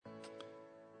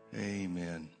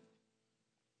Amen.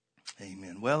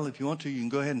 Amen. Well, if you want to, you can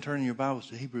go ahead and turn your Bibles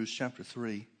to Hebrews chapter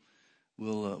 3.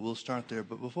 We'll start there.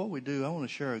 But before we do, I want to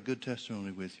share a good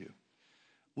testimony with you.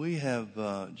 We have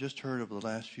just heard over the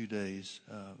last few days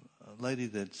a lady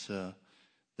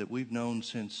that we've known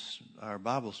since our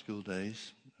Bible school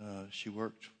days. She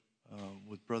worked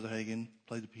with Brother Hagin,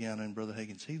 played the piano in Brother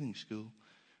Hagin's healing school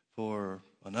for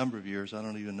a number of years. I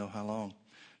don't even know how long.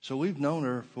 So we've known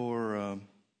her for,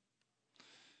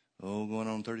 going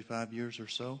on 35 years or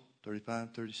so,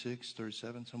 35, 36,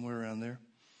 37, somewhere around there.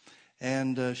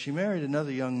 And she married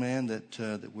another young man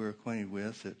that we're acquainted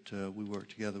with, that we work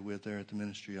together with there at the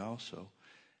ministry also.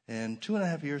 And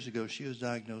 2.5 years ago, she was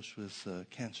diagnosed with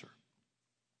cancer.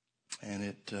 And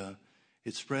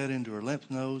it spread into her lymph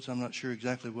nodes. I'm not sure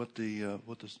exactly what the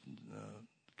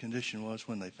condition was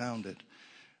when they found it,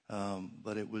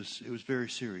 but it was very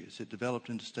serious. It developed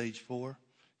into stage 4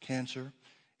 cancer.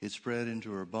 It spread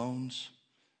into her bones,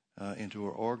 into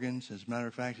her organs. As a matter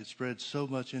of fact, it spread so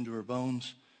much into her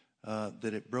bones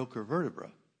that it broke her vertebra.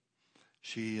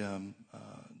 She,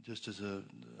 just as a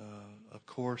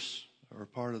course or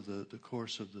part of the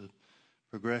course of the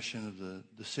progression of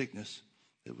the sickness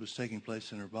that was taking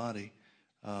place in her body,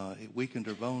 it weakened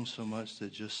her bones so much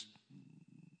that just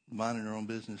minding her own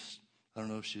business, I don't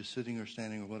know if she was sitting or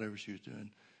standing or whatever she was doing,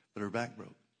 but her back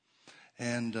broke.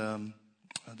 And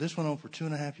this went on for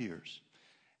 2.5 years.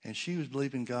 And she was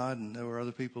believing God, and there were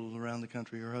other people around the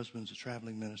country. Her husband's a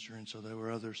traveling minister, and so there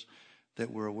were others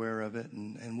that were aware of it.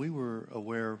 And we were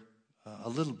aware a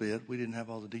little bit. We didn't have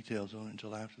all the details on it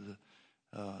until after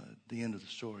the end of the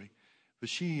story. But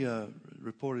she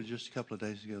reported just a couple of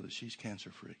days ago that she's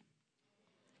cancer-free.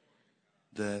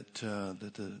 That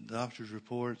the doctor's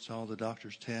reports, all the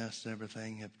doctor's tests,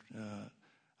 everything have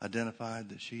identified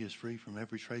that she is free from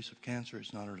every trace of cancer.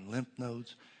 It's not her lymph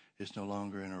nodes. It's no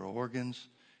longer in her organs.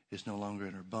 It's no longer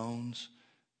in her bones.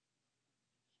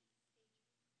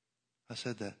 I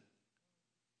said that.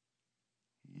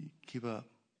 You keep up.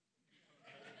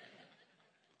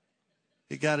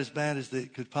 It got as bad as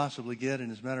it could possibly get.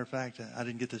 And as a matter of fact, I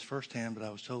didn't get this firsthand, but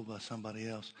I was told by somebody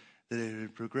else that it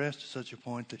had progressed to such a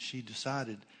point that she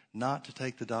decided not to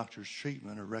take the doctor's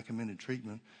treatment or recommended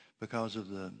treatment because of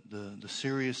the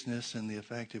seriousness and the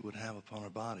effect it would have upon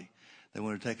her body. They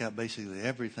wanted to take out basically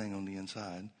everything on the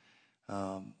inside,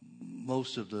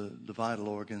 most of the vital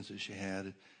organs that she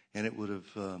had, and it would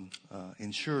have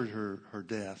ensured her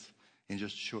death in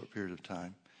just a short period of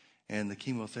time. And the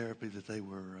chemotherapy that they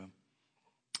were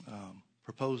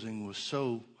proposing was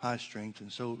so high strength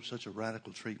and such a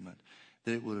radical treatment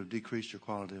that it would have decreased her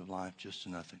quality of life just to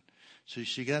nothing. So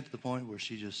she got to the point where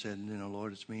she just said,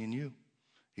 Lord, it's me and you.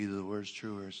 Either the word's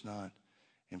true or it's not.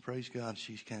 And praise God,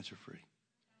 she's cancer-free.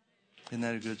 Isn't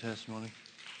that a good testimony?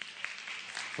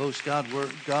 Folks, God's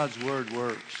word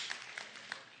works.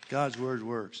 God's word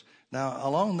works. Now,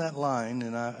 along that line,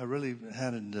 and I really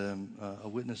had a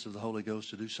witness of the Holy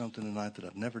Ghost to do something tonight that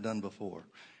I've never done before,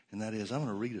 and that is I'm going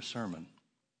to read a sermon.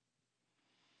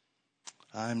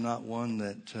 I'm not one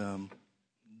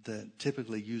that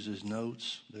typically uses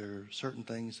notes. There are certain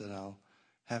things that I'll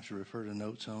have to refer to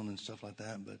notes on and stuff like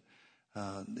that, but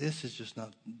this is just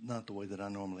not the way that I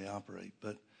normally operate.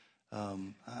 But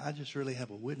I just really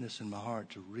have a witness in my heart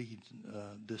to read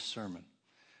this sermon.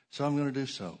 So I'm going to do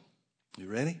so. You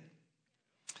ready?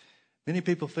 Many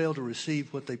people fail to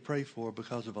receive what they pray for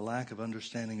because of a lack of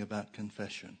understanding about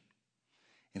confession.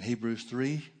 In Hebrews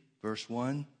 3, verse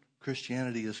 1,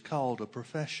 Christianity is called a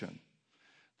profession.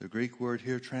 The Greek word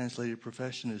here translated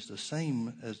profession is the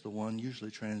same as the one usually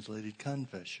translated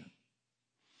confession.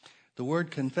 The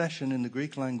word confession in the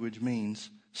Greek language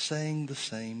means saying the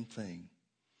same thing.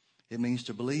 It means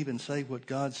to believe and say what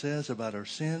God says about our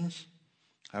sins,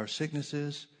 our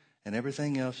sicknesses, and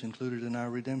everything else included in our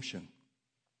redemption.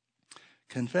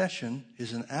 Confession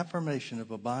is an affirmation of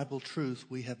a Bible truth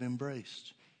we have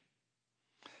embraced.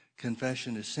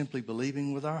 Confession is simply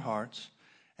believing with our hearts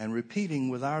and repeating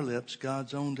with our lips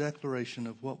God's own declaration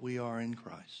of what we are in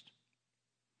Christ.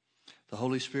 The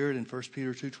Holy Spirit in 1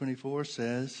 Peter 2:24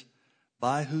 says,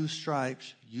 by whose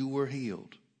stripes you were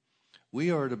healed. We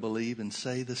are to believe and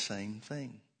say the same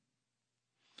thing.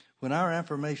 When our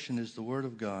affirmation is the Word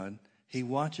of God, He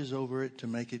watches over it to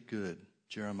make it good.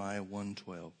 Jeremiah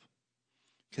 1:12.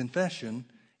 Confession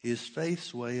is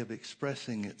faith's way of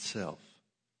expressing itself.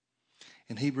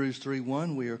 In Hebrews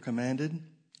 3:1, we are commanded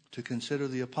to consider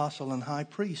the apostle and high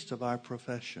priest of our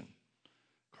profession,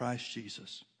 Christ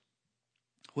Jesus.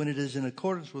 When it is in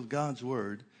accordance with God's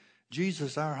word,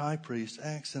 Jesus, our high priest,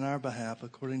 acts in our behalf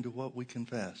according to what we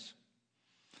confess.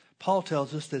 Paul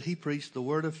tells us that he preached the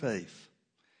word of faith.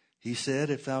 He said,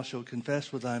 if thou shalt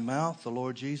confess with thy mouth the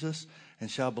Lord Jesus, and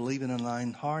shalt believe in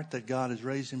thine heart that God has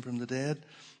raised him from the dead,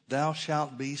 thou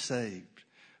shalt be saved.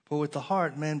 For with the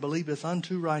heart man believeth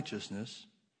unto righteousness,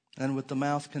 and with the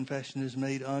mouth confession is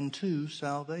made unto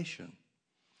salvation.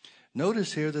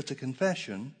 Notice here that the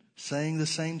confession, saying the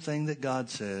same thing that God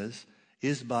says,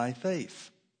 is by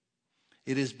faith.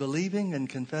 It is believing and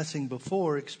confessing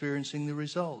before experiencing the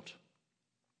result.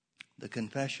 The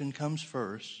confession comes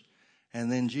first,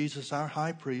 and then Jesus, our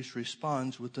high priest,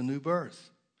 responds with the new birth.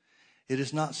 It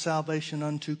is not salvation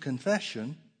unto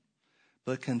confession,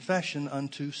 but confession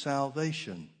unto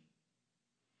salvation.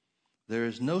 There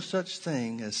is no such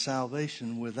thing as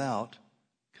salvation without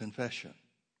confession.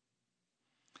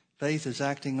 Faith is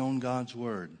acting on God's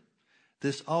word.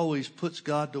 This always puts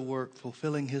God to work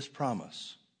fulfilling his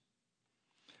promise.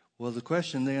 Well, the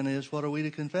question then is, what are we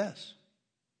to confess?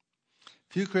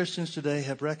 Few Christians today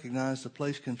have recognized the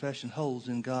place confession holds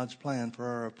in God's plan for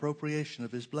our appropriation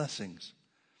of his blessings.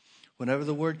 Whenever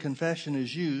the word confession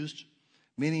is used,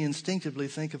 many instinctively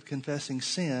think of confessing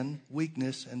sin,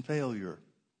 weakness, and failure.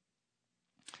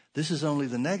 This is only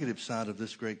the negative side of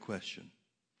this great question.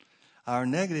 Our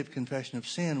negative confession of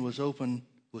sin was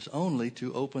only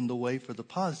to open the way for the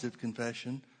positive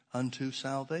confession unto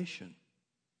salvation.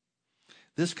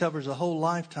 This covers a whole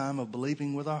lifetime of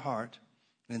believing with our heart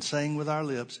and saying with our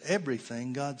lips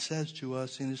everything God says to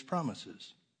us in his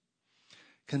promises.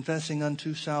 Confessing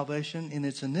unto salvation in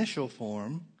its initial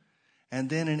form and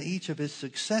then in each of its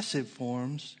successive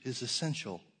forms is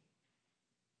essential.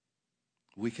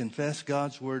 We confess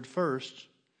God's word first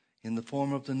in the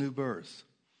form of the new birth,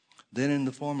 then in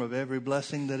the form of every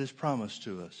blessing that is promised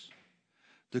to us.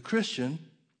 The Christian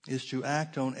is to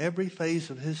act on every phase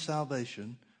of his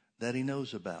salvation that he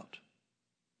knows about.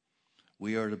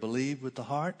 We are to believe with the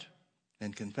heart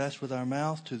and confess with our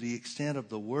mouth to the extent of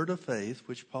the word of faith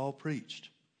which Paul preached.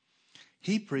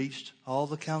 He preached all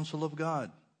the counsel of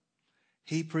God.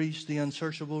 He preached the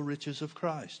unsearchable riches of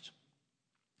Christ.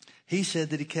 He said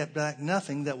that he kept back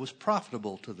nothing that was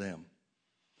profitable to them.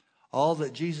 All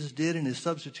that Jesus did in his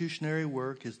substitutionary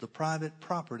work is the private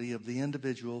property of the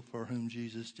individual for whom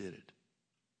Jesus did it.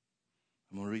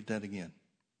 I'm going to read that again.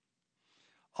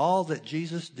 All that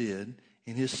Jesus did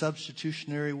in his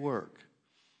substitutionary work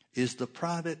is the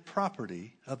private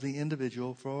property of the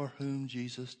individual for whom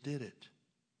Jesus did it.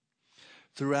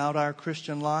 Throughout our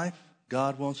Christian life,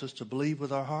 God wants us to believe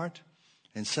with our heart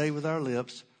and say with our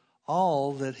lips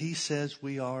all that he says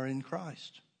we are in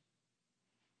Christ.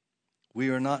 We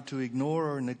are not to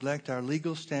ignore or neglect our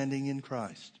legal standing in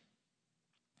Christ.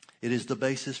 It is the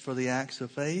basis for the acts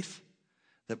of faith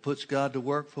that puts God to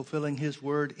work fulfilling his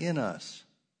word in us.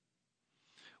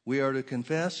 We are to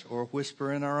confess or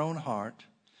whisper in our own heart,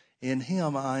 in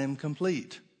him I am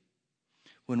complete.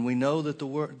 When we know that the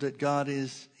word that God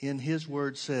is in his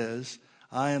word says,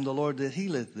 I am the Lord that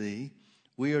healeth thee,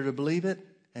 we are to believe it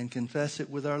and confess it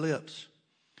with our lips.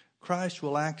 Christ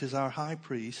will act as our high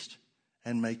priest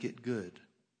and make it good.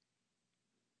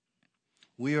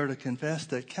 We are to confess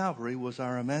that Calvary was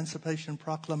our emancipation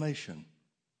proclamation,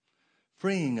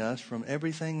 freeing us from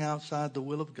everything outside the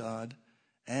will of God,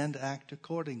 and act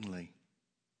accordingly.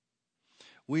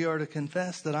 We are to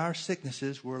confess that our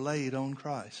sicknesses were laid on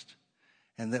Christ,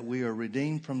 and that we are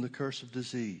redeemed from the curse of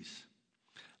disease.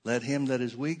 Let him that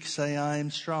is weak say, I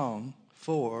am strong,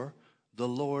 for the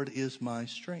Lord is my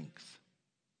strength.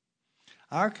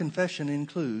 Our confession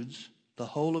includes the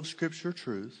whole of Scripture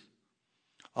truth,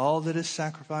 all that his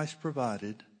sacrifice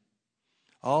provided,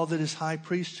 all that his high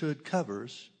priesthood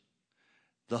covers,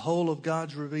 the whole of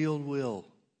God's revealed will.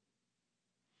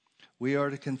 We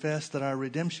are to confess that our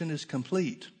redemption is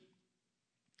complete.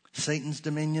 Satan's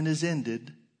dominion is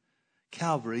ended.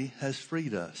 Calvary has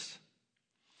freed us.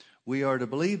 We are to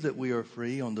believe that we are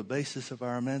free on the basis of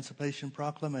our emancipation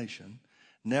proclamation,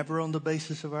 never on the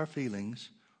basis of our feelings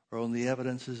or on the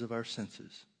evidences of our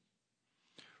senses.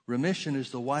 Remission is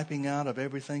the wiping out of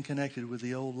everything connected with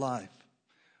the old life.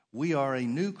 We are a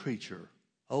new creature.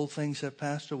 Old things have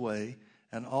passed away,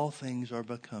 and all things are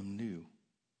become new.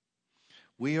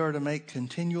 We are to make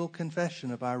continual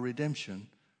confession of our redemption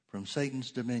from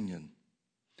Satan's dominion.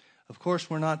 Of course,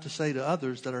 we're not to say to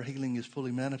others that our healing is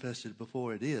fully manifested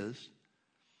before it is.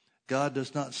 God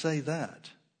does not say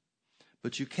that.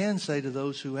 But you can say to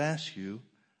those who ask you,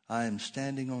 I am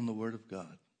standing on the word of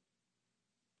God.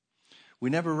 We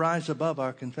never rise above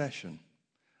our confession.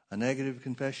 A negative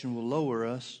confession will lower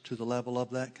us to the level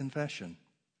of that confession.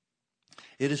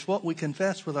 It is what we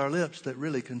confess with our lips that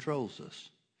really controls us.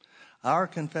 Our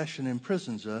confession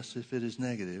imprisons us if it is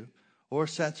negative, or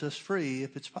sets us free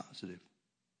if it's positive.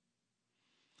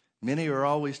 Many are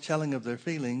always telling of their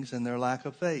feelings and their lack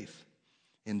of faith.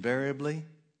 Invariably,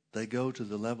 they go to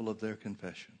the level of their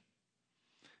confession.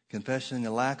 Confessing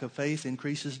a lack of faith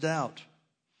increases doubt.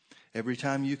 Every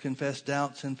time you confess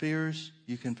doubts and fears,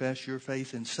 you confess your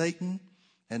faith in Satan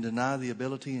and deny the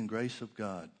ability and grace of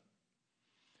God.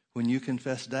 When you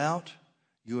confess doubt,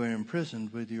 you are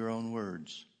imprisoned with your own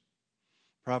words.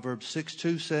 Proverbs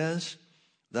 6:2 says,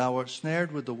 "Thou art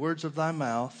snared with the words of thy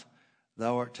mouth,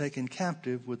 thou art taken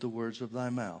captive with the words of thy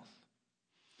mouth."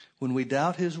 When we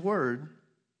doubt his word,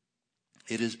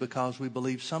 it is because we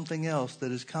believe something else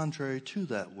that is contrary to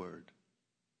that word.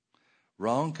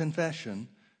 Wrong confession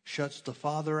shuts the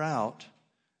Father out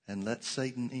and lets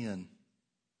Satan in.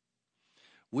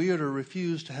 We are to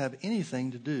refuse to have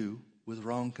anything to do with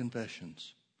wrong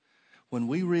confessions. When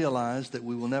we realize that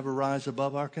we will never rise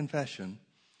above our confession,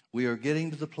 we are getting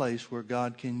to the place where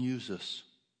God can use us.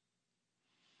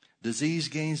 Disease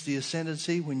gains the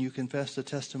ascendancy when you confess the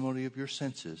testimony of your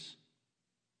senses.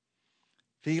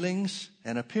 Feelings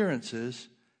and appearances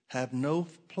have no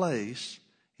place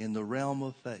in the realm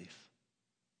of faith.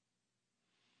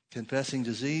 Confessing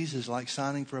disease is like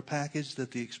signing for a package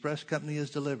that the express company has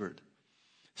delivered.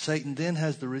 Satan then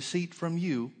has the receipt from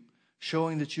you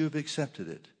showing that you have accepted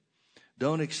it.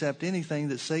 Don't accept anything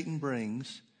that Satan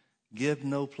brings. Give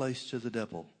no place to the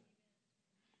devil.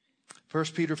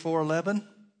 1 Peter 4:11,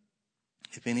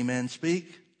 "If any man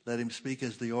speak, let him speak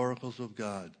as the oracles of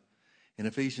God." In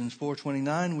Ephesians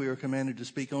 4:29, we are commanded to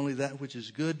speak only that which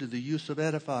is good to the use of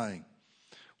edifying.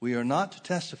 We are not to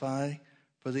testify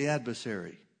for the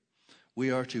adversary. We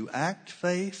are to act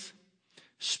faith,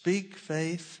 speak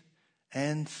faith,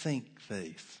 and think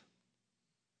faith.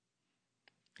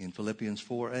 In Philippians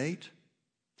 4:8,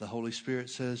 the Holy Spirit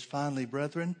says, "Finally,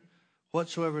 brethren,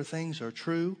 whatsoever things are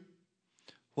true,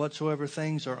 whatsoever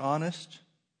things are honest,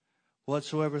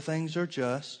 whatsoever things are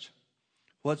just,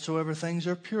 whatsoever things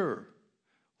are pure,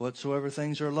 whatsoever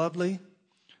things are lovely,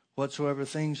 whatsoever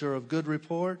things are of good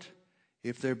report,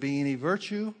 if there be any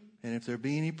virtue and if there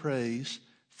be any praise,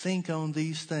 think on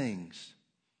these things."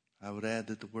 I would add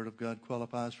that the Word of God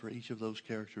qualifies for each of those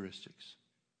characteristics.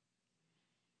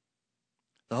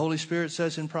 The Holy Spirit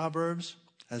says in Proverbs,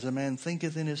 "As a man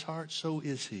thinketh in his heart, so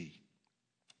is he."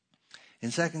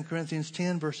 In 2 Corinthians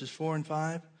 10, verses 4 and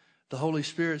 5, the Holy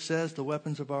Spirit says the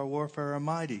weapons of our warfare are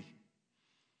mighty,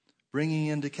 bringing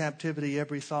into captivity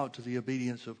every thought to the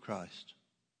obedience of Christ.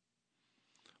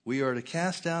 We are to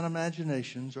cast down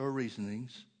imaginations or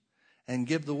reasonings and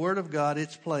give the Word of God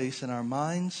its place in our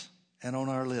minds and on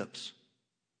our lips.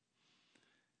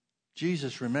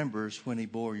 Jesus remembers when he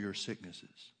bore your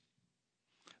sicknesses.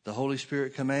 The Holy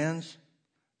Spirit commands,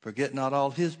 "Forget not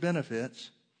all his benefits,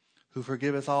 who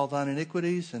forgiveth all thine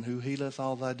iniquities and who healeth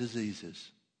all thy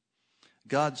diseases."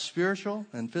 God's spiritual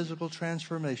and physical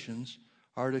transformations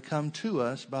are to come to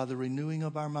us by the renewing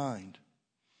of our mind.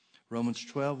 Romans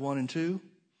 12:1 and 2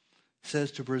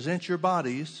 says to present your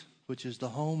bodies, which is the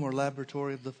home or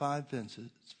laboratory of the five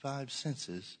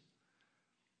senses,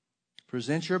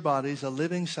 present your bodies a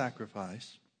living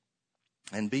sacrifice,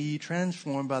 and be ye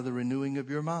transformed by the renewing of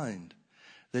your mind,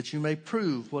 that you may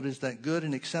prove what is that good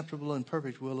and acceptable and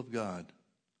perfect will of God.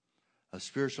 A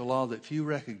spiritual law that few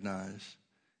recognize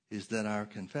is that our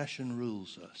confession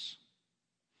rules us.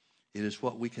 It is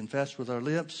what we confess with our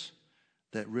lips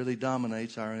that really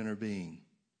dominates our inner being.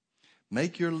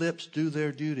 Make your lips do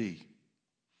their duty.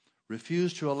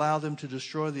 Refuse to allow them to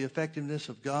destroy the effectiveness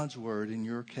of God's word in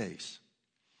your case.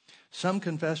 Some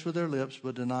confess with their lips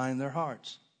but deny in their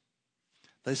hearts.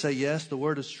 They say, yes, the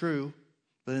word is true,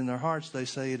 but in their hearts they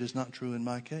say it is not true in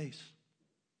my case.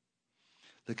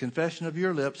 The confession of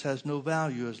your lips has no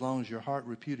value as long as your heart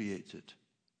repudiates it.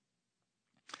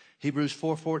 Hebrews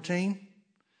 4:14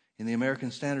 in the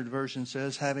American Standard Version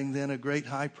says, "Having then a great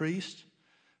high priest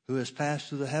who has passed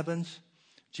through the heavens,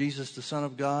 Jesus the Son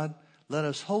of God, let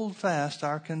us hold fast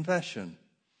our confession.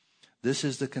 This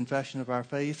is the confession of our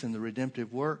faith in the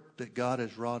redemptive work that God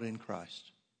has wrought in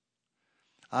Christ."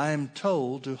 I am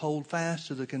told to hold fast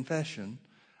to the confession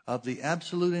of the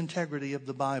absolute integrity of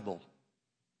the Bible.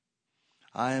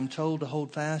 I am told to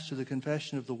hold fast to the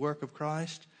confession of the work of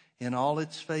Christ in all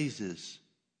its phases.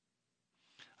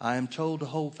 I am told to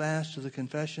hold fast to the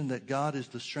confession that God is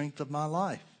the strength of my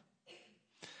life.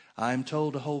 I am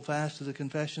told to hold fast to the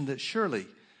confession that surely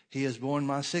he has borne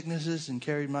my sicknesses and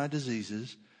carried my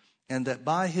diseases, and that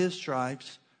by his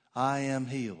stripes I am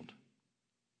healed.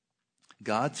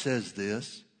 God says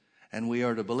this, and we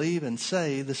are to believe and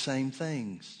say the same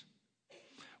things.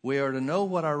 We are to know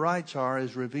what our rights are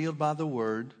as revealed by the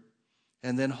word,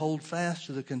 and then hold fast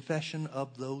to the confession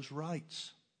of those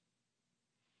rights.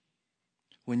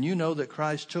 When you know that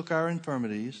Christ took our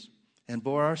infirmities and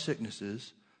bore our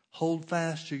sicknesses, hold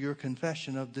fast to your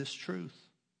confession of this truth.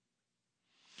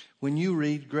 When you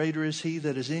read, greater is he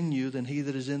that is in you than he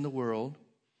that is in the world,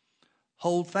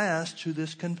 hold fast to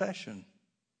this confession.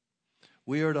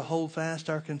 We are to hold fast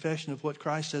our confession of what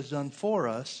Christ has done for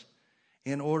us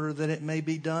in order that it may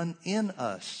be done in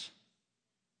us.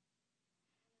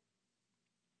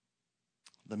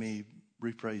 Let me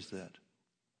rephrase that.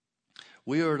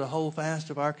 We are to hold fast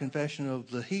of our confession of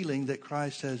the healing that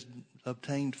Christ has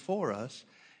obtained for us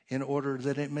in order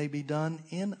that it may be done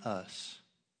in us.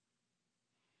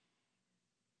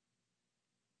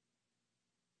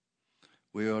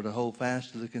 We are to hold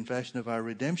fast to the confession of our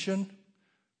redemption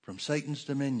from Satan's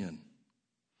dominion.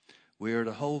 We are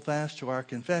to hold fast to our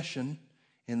confession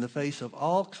in the face of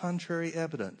all contrary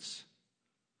evidence.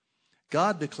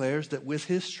 God declares that with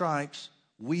his stripes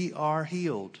we are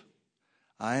healed.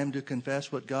 I am to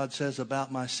confess what God says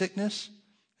about my sickness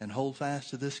and hold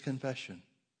fast to this confession.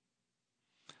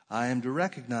 I am to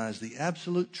recognize the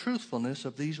absolute truthfulness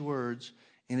of these words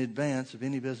in advance of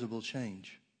any visible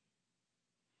change.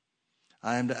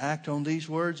 I am to act on these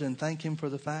words and thank him for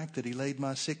the fact that he laid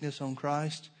my sickness on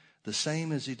Christ the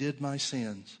same as he did my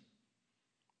sins.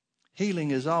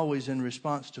 Healing is always in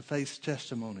response to faith's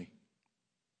testimony.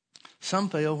 Some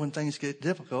fail when things get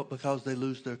difficult because they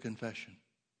lose their confession.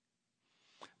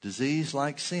 Disease,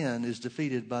 like sin, is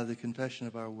defeated by the confession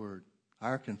of our word,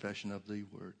 our confession of the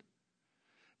word.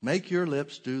 Make your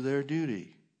lips do their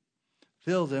duty.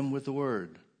 Fill them with the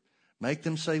word. Make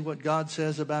them say what God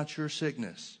says about your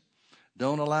sickness.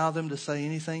 Don't allow them to say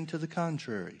anything to the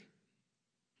contrary.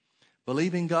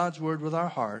 Believing God's word with our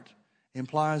heart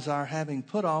implies our having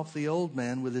put off the old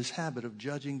man with his habit of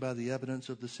judging by the evidence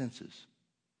of the senses.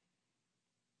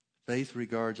 Faith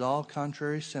regards all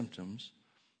contrary symptoms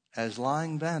as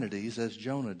lying vanities, as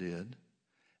Jonah did,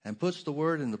 and puts the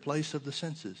word in the place of the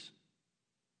senses.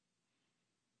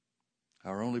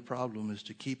 Our only problem is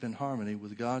to keep in harmony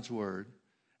with God's word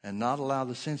and not allow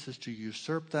the senses to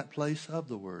usurp that place of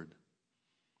the word.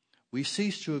 We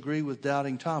cease to agree with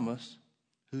doubting Thomas,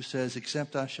 who says,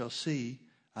 except I shall see,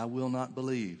 I will not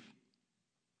believe.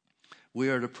 We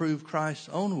are to prove Christ's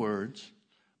own words,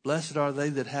 blessed are they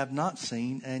that have not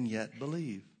seen and yet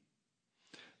believe.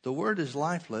 The word is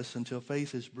lifeless until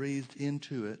faith is breathed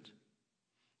into it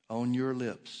on your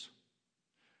lips.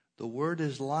 The word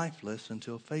is lifeless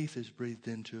until faith is breathed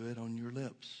into it on your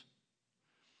lips.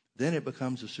 Then it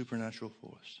becomes a supernatural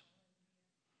force.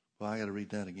 Well, I got to read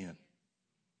that again.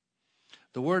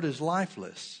 The word is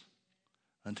lifeless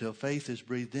until faith is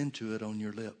breathed into it on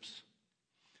your lips.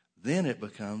 Then it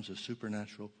becomes a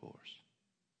supernatural force.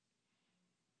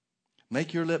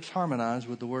 Make your lips harmonize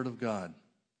with the word of God.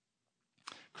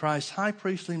 Christ's high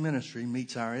priestly ministry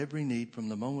meets our every need from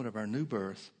the moment of our new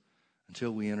birth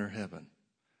until we enter heaven.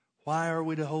 Why are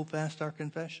we to hold fast our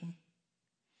confession?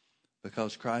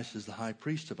 Because Christ is the high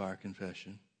priest of our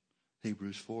confession.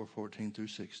 Hebrews 4:14 through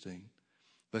 16.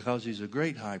 Because he's a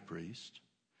great high priest,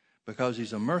 because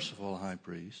he's a merciful high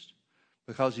priest,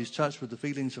 because he's touched with the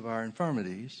feelings of our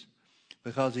infirmities,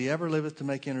 because he ever liveth to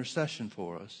make intercession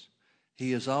for us,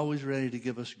 he is always ready to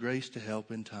give us grace to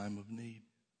help in time of need.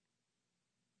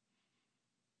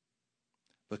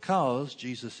 Because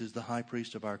Jesus is the high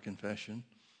priest of our confession,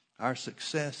 our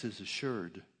success is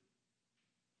assured.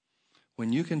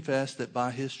 When you confess that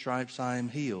by his stripes I am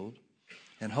healed,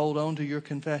 and hold on to your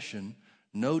confession,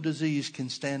 no disease can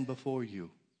stand before you.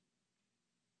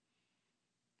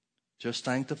 Just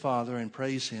thank the Father and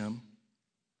praise him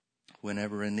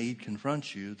whenever a need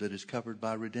confronts you that is covered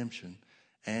by redemption,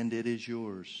 and it is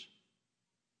yours.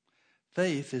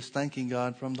 Faith is thanking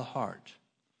God from the heart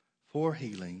for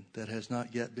healing that has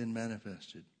not yet been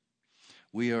manifested.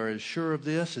 We are as sure of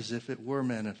this as if it were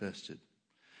manifested.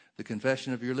 The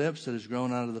confession of your lips that has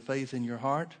grown out of the faith in your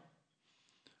heart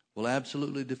will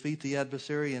absolutely defeat the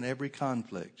adversary in every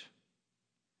conflict.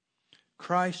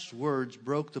 Christ's words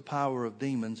broke the power of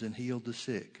demons and healed the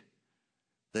sick.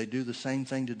 They do the same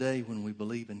thing today when we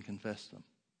believe and confess them.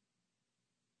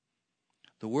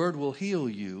 The word will heal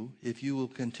you if you will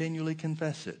continually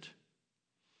confess it.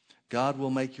 God will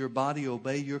make your body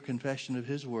obey your confession of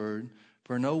his word,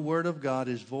 for no word of God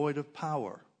is void of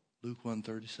power. Luke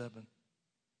 1:37.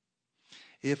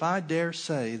 If I dare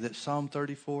say that Psalm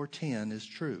 34:10 is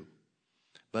true,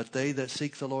 but they that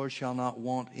seek the Lord shall not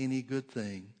want any good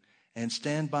thing, and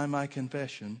stand by my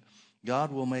confession,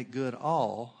 God will make good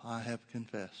all I have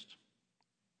confessed.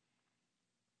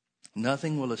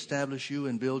 Nothing will establish you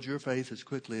and build your faith as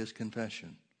quickly as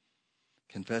confession.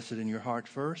 Confess it in your heart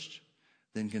first,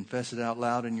 then confess it out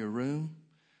loud in your room.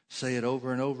 Say it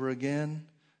over and over again.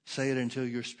 Say it until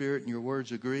your spirit and your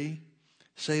words agree.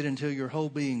 Say it until your whole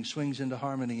being swings into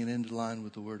harmony and into line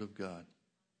with the Word of God.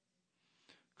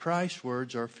 Christ's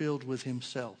words are filled with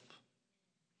Himself.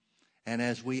 And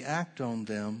as we act on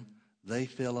them, they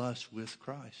fill us with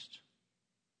Christ.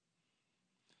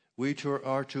 We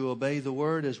are to obey the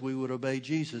Word as we would obey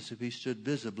Jesus if He stood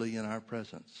visibly in our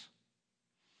presence.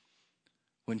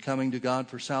 When coming to God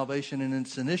for salvation in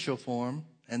its initial form,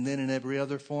 and then in every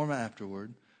other form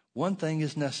afterward, one thing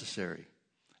is necessary.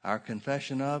 Our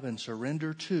confession of and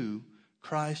surrender to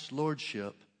Christ's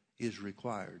Lordship is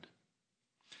required.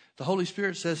 The Holy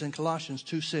Spirit says in Colossians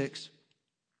 2:6,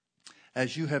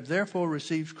 as you have therefore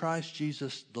received Christ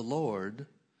Jesus the Lord,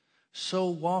 so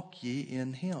walk ye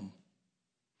in Him.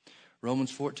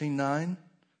 Romans 14:9,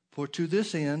 for to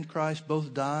this end Christ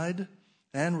both died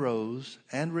and rose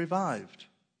and revived,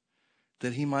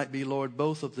 that He might be Lord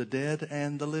both of the dead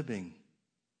and the living.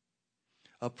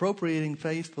 Appropriating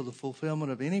faith for the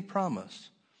fulfillment of any promise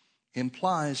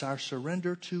implies our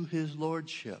surrender to His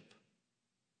Lordship.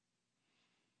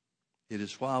 It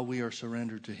is while we are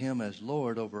surrendered to Him as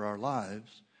Lord over our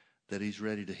lives that He's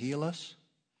ready to heal us,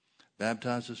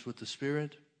 baptize us with the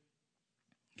Spirit,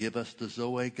 give us the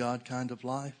Zoe God kind of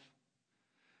life,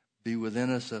 be within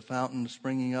us a fountain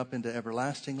springing up into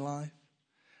everlasting life,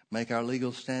 make our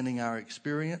legal standing our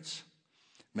experience,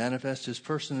 manifest His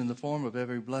person in the form of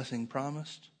every blessing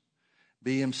promised,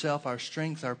 be Himself our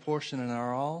strength, our portion, and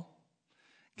our all,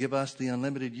 give us the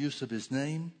unlimited use of His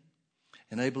name,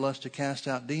 enable us to cast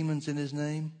out demons in His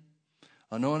name,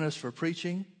 anoint us for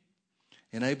preaching,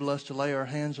 enable us to lay our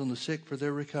hands on the sick for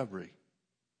their recovery.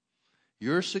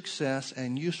 Your success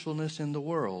and usefulness in the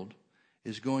world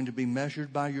is going to be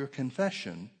measured by your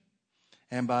confession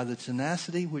and by the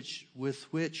tenacity with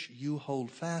which you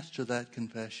hold fast to that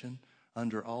confession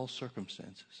under all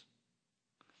circumstances.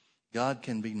 God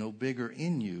can be no bigger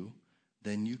in you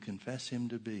than you confess Him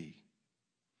to be.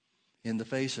 In the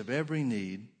face of every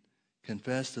need,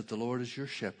 confess that the Lord is your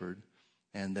shepherd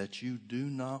and that you do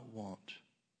not want.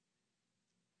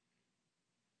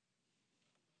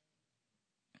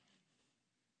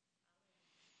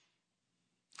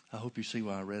 I hope you see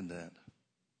why I read that.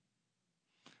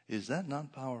 Is that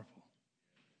not powerful?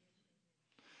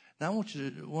 Now I want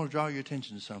to draw your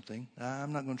attention to something.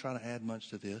 I'm not going to try to add much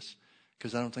to this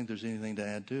because I don't think there's anything to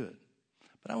add to it.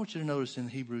 But I want you to notice in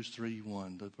Hebrews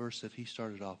 3:1, the verse that he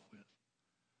started off with.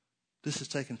 This is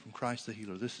taken from Christ the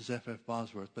Healer. This is F.F.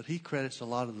 Bosworth, but he credits a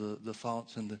lot of the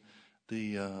thoughts and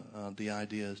the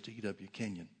ideas to E.W.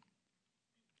 Kenyon.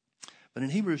 But in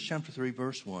Hebrews chapter 3,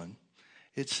 verse 1,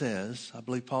 it says, I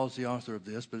believe Paul's the author of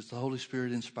this, but it's the Holy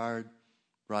Spirit inspired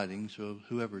writing, so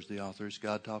whoever's the author is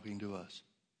God talking to us.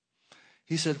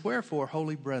 He said, wherefore,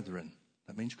 holy brethren,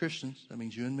 that means Christians, that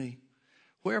means you and me.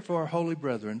 Wherefore, holy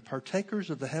brethren, partakers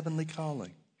of the heavenly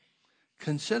calling,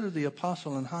 consider the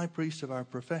apostle and high priest of our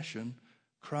profession,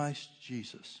 Christ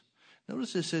Jesus.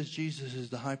 Notice it says Jesus is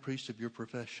the high priest of your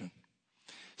profession.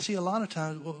 See, a lot of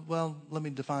times, well, let me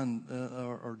define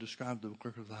or describe the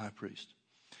work of the high priest.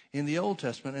 In the Old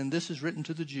Testament, and this is written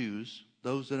to the Jews,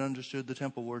 those that understood the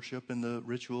temple worship and the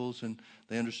rituals, and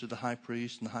they understood the high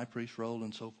priest and the high priest role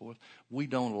and so forth. We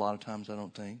don't a lot of times, I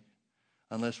don't think,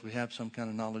 unless we have some kind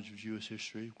of knowledge of Jewish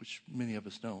history, which many of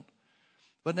us don't.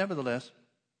 But nevertheless,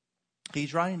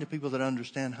 he's writing to people that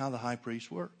understand how the high priest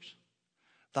works.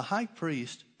 The high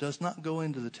priest does not go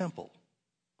into the temple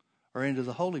or into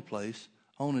the holy place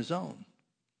on his own.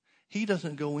 He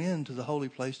doesn't go into the holy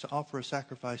place to offer a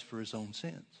sacrifice for his own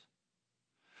sins.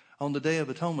 On the Day of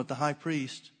Atonement, the high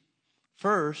priest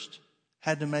first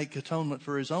had to make atonement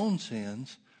for his own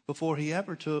sins before he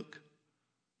ever took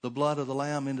the blood of the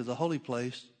lamb into the holy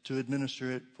place to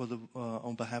administer it for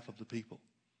on behalf of the people.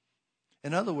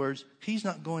 In other words, he's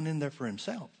not going in there for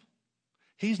himself.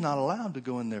 He's not allowed to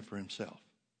go in there for himself.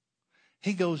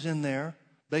 He goes in there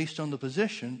based on the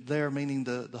position, there meaning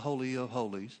the Holy of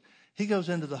Holies. He goes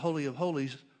into the Holy of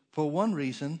Holies for one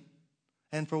reason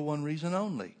and for one reason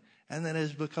only. And that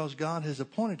is because God has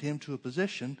appointed him to a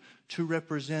position to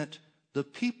represent the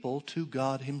people to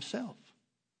God himself.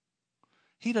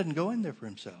 He doesn't go in there for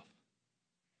himself.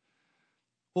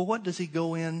 Well, what does he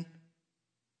go in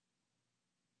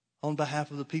on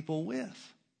behalf of the people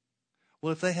with?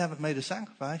 Well, if they haven't made a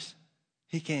sacrifice,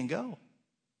 he can't go.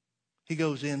 He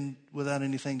goes in without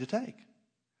anything to take.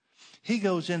 He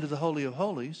goes into the Holy of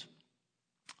Holies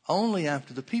only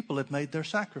after the people have made their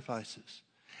sacrifices.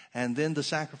 And then the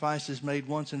sacrifice is made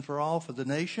once and for all for the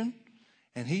nation.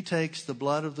 And he takes the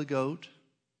blood of the goat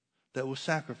that was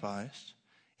sacrificed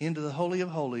into the Holy of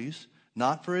Holies,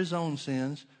 not for his own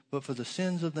sins, but for the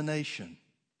sins of the nation.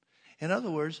 In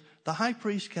other words, the high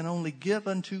priest can only give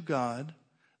unto God,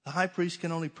 the high priest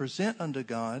can only present unto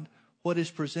God what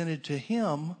is presented to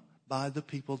him by the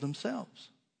people themselves.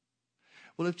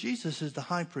 Well, if Jesus is the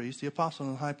high priest, the apostle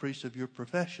and the high priest of your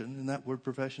profession, and that word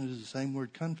profession is the same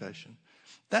word confession,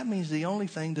 that means the only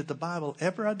thing that the Bible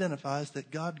ever identifies that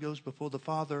God goes before the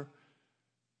Father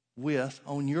with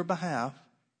on your behalf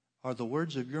are the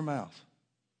words of your mouth.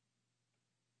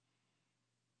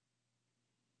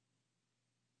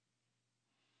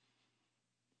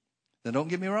 Now, don't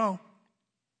get me wrong.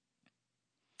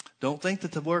 Don't think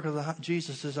that the work of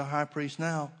Jesus as our high priest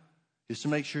now is to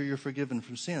make sure you're forgiven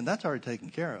from sin. That's already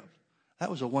taken care of. That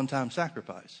was a one-time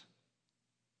sacrifice.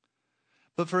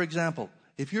 But for example,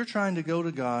 if you're trying to go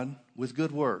to God with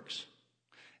good works,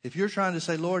 if you're trying to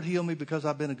say, Lord, heal me because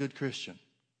I've been a good Christian,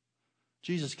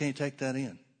 Jesus can't take that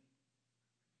in.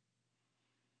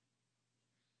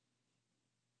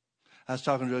 I was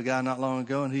talking to a guy not long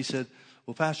ago, and he said,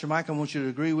 well, Pastor Mike, I want you to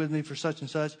agree with me for such and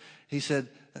such. He said,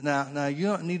 now you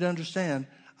don't need to understand,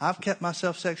 I've kept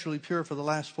myself sexually pure for the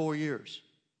last 4 years.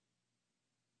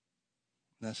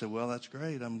 And I said, well, that's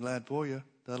great. I'm glad for you.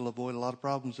 That'll avoid a lot of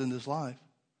problems in this life.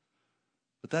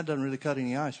 But that doesn't really cut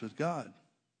any ice with God.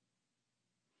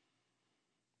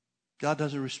 God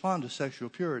doesn't respond to sexual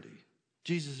purity.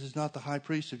 Jesus is not the high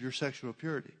priest of your sexual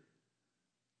purity.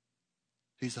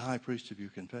 He's the high priest of your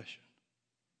confession.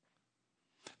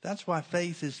 That's why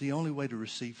faith is the only way to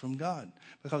receive from God.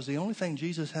 Because the only thing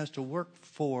Jesus has to work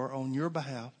for on your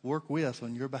behalf, work with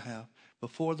on your behalf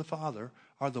before the Father,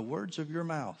 are the words of your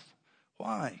mouth.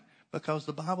 Why? Because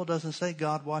the Bible doesn't say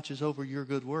God watches over your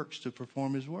good works to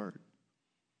perform his word.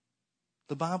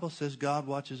 The Bible says God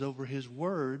watches over his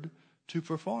word to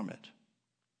perform it.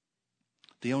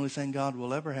 The only thing God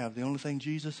will ever have, the only thing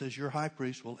Jesus as your high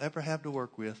priest will ever have to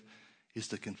work with is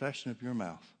the confession of your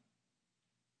mouth.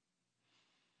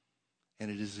 And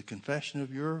it is the confession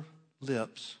of your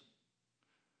lips,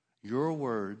 your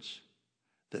words,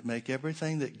 that make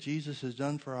everything that Jesus has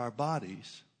done for our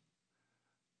bodies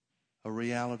a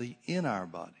reality in our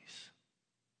bodies.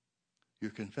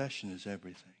 Your confession is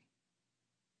everything.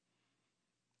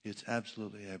 It's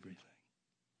absolutely everything.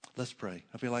 Let's pray.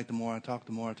 I feel like the more I talk,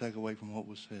 the more I take away from what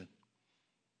was said.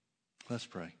 Let's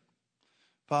pray.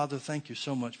 Father, thank you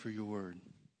so much for your word.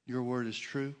 Your word is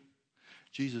true.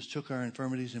 Jesus took our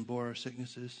infirmities and bore our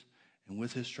sicknesses, and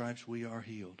with his stripes we are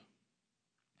healed.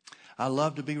 I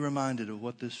love to be reminded of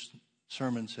what this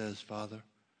sermon says, Father,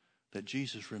 that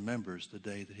Jesus remembers the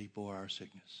day that he bore our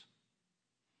sickness.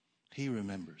 He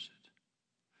remembers it.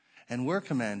 And we're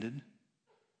commanded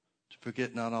to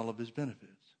forget not all of his benefits.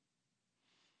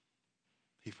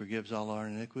 He forgives all our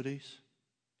iniquities.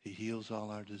 He heals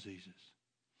all our diseases.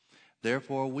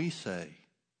 Therefore, we say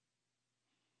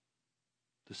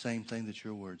the same thing that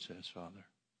your word says, Father.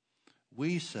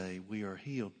 We say we are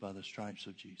healed by the stripes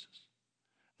of Jesus.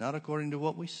 Not according to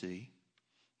what we see,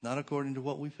 not according to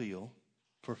what we feel,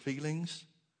 for feelings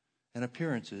and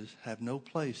appearances have no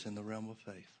place in the realm of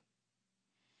faith.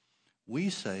 We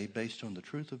say, based on the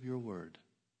truth of your word,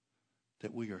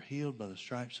 that we are healed by the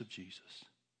stripes of Jesus.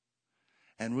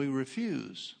 And we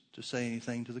refuse to say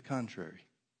anything to the contrary.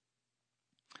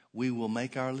 We will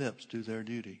make our lips do their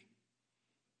duty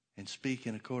and speak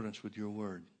in accordance with your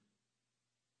word.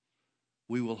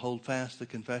 We will hold fast the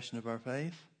confession of our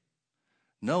faith,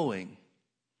 knowing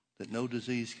that no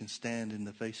disease can stand in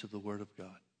the face of the word of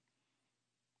God.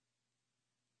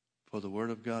 For the word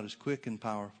of God is quick and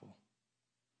powerful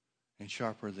and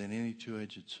sharper than any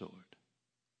two-edged sword,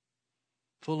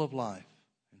 full of life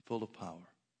and full of power.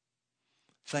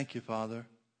 Thank you, Father,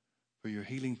 for your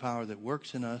healing power that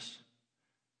works in us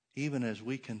even as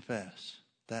we confess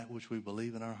that which we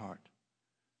believe in our heart,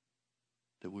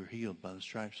 that we're healed by the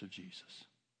stripes of Jesus.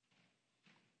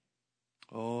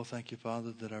 Oh, thank you,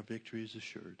 Father, that our victory is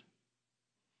assured.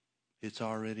 It's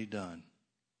already done.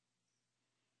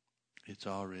 It's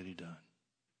already done.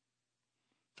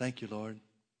 Thank you, Lord,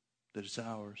 that it's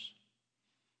ours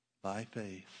by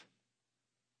faith,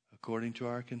 according to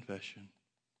our confession,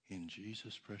 in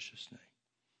Jesus' precious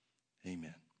name.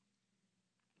 Amen.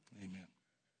 Amen.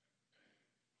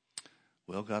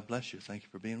 Well, God bless you. Thank you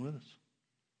for being with us.